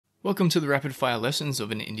Welcome to the rapid fire lessons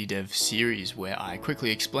of an indie dev series where I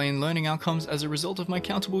quickly explain learning outcomes as a result of my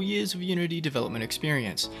countable years of Unity development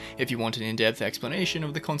experience. If you want an in-depth explanation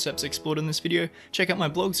of the concepts explored in this video, check out my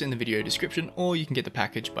blogs in the video description, or you can get the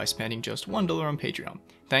package by spending just $1 on Patreon.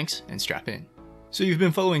 Thanks, and strap in. So you've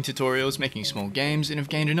been following tutorials, making small games, and have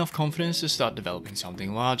gained enough confidence to start developing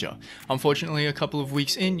something larger. Unfortunately, a couple of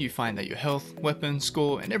weeks in, you find that your health, weapon,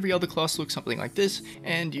 score, and every other class looks something like this,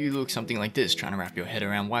 and you look something like this trying to wrap your head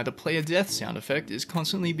around why the player death sound effect is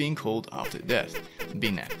constantly being called after death.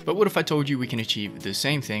 Been there. But what if I told you we can achieve the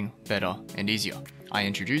same thing, better and easier? I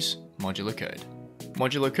introduce Modular Code.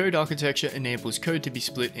 Modular Code Architecture enables code to be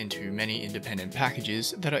split into many independent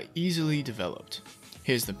packages that are easily developed.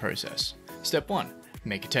 Here's the process. Step 1.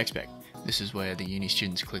 Make a tech spec. This is where the uni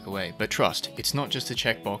students click away, but trust, it's not just a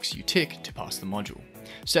checkbox you tick to pass the module.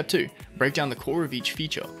 Step 2. Break down the core of each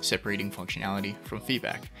feature, separating functionality from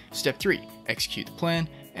feedback. Step 3. Execute the plan.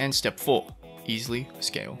 And Step 4. Easily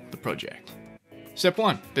scale the project. Step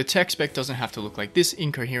 1. The tech spec doesn't have to look like this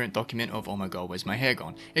incoherent document of oh my god, where's my hair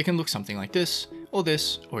gone? It can look something like this,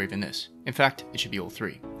 or even this. In fact, it should be all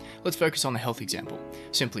three. Let's focus on the health example.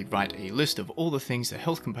 Simply write a list of all the things the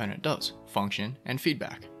health component does, function, and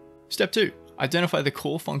feedback. Step 2. Identify the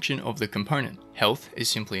core function of the component. Health is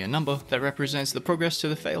simply a number that represents the progress to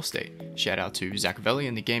the fail state. Shout out to Zach Velli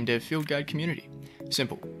and the Game Dev Field Guide community.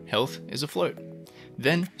 Simple. Health is a float.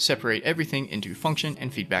 Then, separate everything into function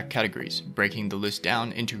and feedback categories, breaking the list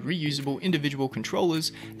down into reusable individual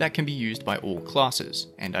controllers that can be used by all classes,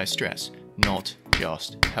 and I stress, not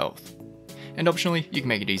just health. And optionally, you can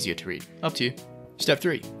make it easier to read. Up to you. Step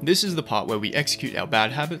 3. This is the part where we execute our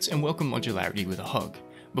bad habits and welcome modularity with a hug.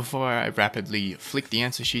 Before I rapidly flick the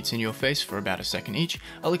answer sheets in your face for about a second each,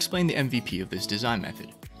 I'll explain the MVP of this design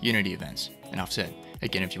method, Unity events. Enough said.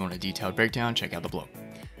 Again, if you want a detailed breakdown, check out the blog.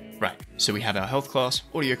 Right, so we have our health class,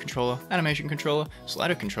 audio controller, animation controller,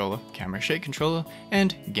 slider controller, camera shake controller,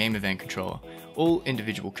 and game event controller. All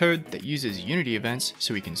individual code that uses Unity events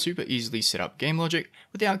so we can super easily set up game logic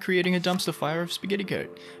without creating a dumpster fire of spaghetti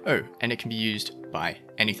code. Oh, and it can be used by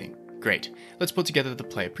anything. Great, let's put together the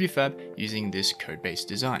player prefab using this code-based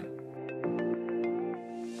design.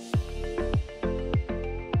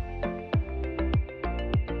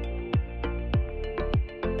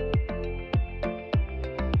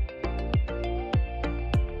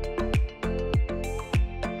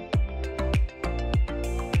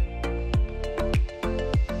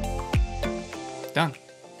 Done.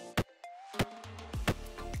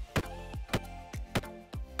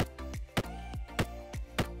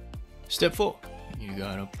 Step 4. You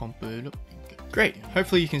gotta pump it up. Great,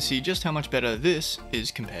 hopefully you can see just how much better this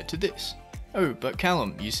is compared to this. Oh, but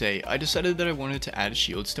Callum, you say, I decided that I wanted to add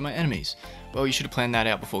shields to my enemies. Well, you should have planned that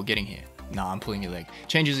out before getting here. Nah, I'm pulling your leg.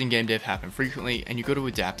 Changes in game dev happen frequently, and you got to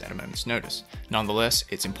adapt at a moment's notice. Nonetheless,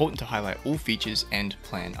 it's important to highlight all features and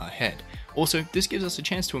plan ahead. Also, this gives us a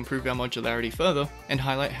chance to improve our modularity further and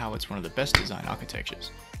highlight how it's one of the best design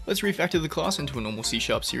architectures. Let's refactor the class into a normal C#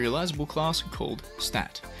 serializable class called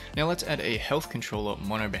stat. Now let's add a health controller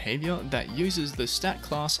mono behavior that uses the stat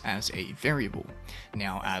class as a variable.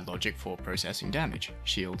 Now add logic for processing damage,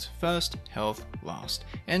 shields first, health last,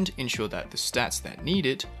 and ensure that the stats that need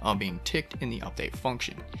it are being ticked in the update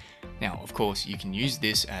function. Now, of course, you can use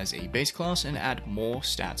this as a base class and add more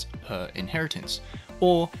stats per inheritance,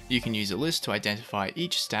 or you can use a list to identify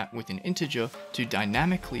each stat with an integer to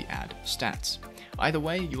dynamically add stats. Either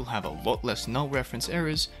way, you'll have a lot less null reference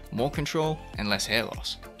errors, more control, and less hair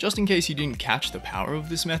loss. Just in case you didn't catch the power of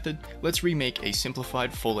this method, let's remake a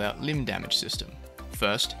simplified Fallout limb damage system.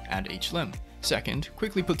 First, add each limb. Second,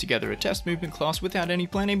 quickly put together a test movement class without any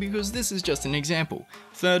planning because this is just an example.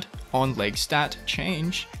 Third, on leg stat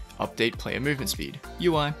change, update player movement speed,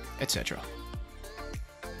 UI, etc.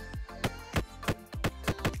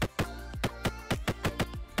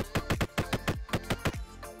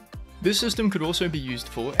 This system could also be used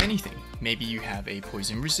for anything. Maybe you have a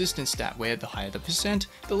Poison Resistance stat where the higher the percent,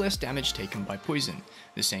 the less damage taken by poison.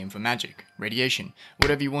 The same for magic, radiation,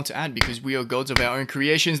 whatever you want to add because we are gods of our own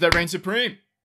creations that reign supreme.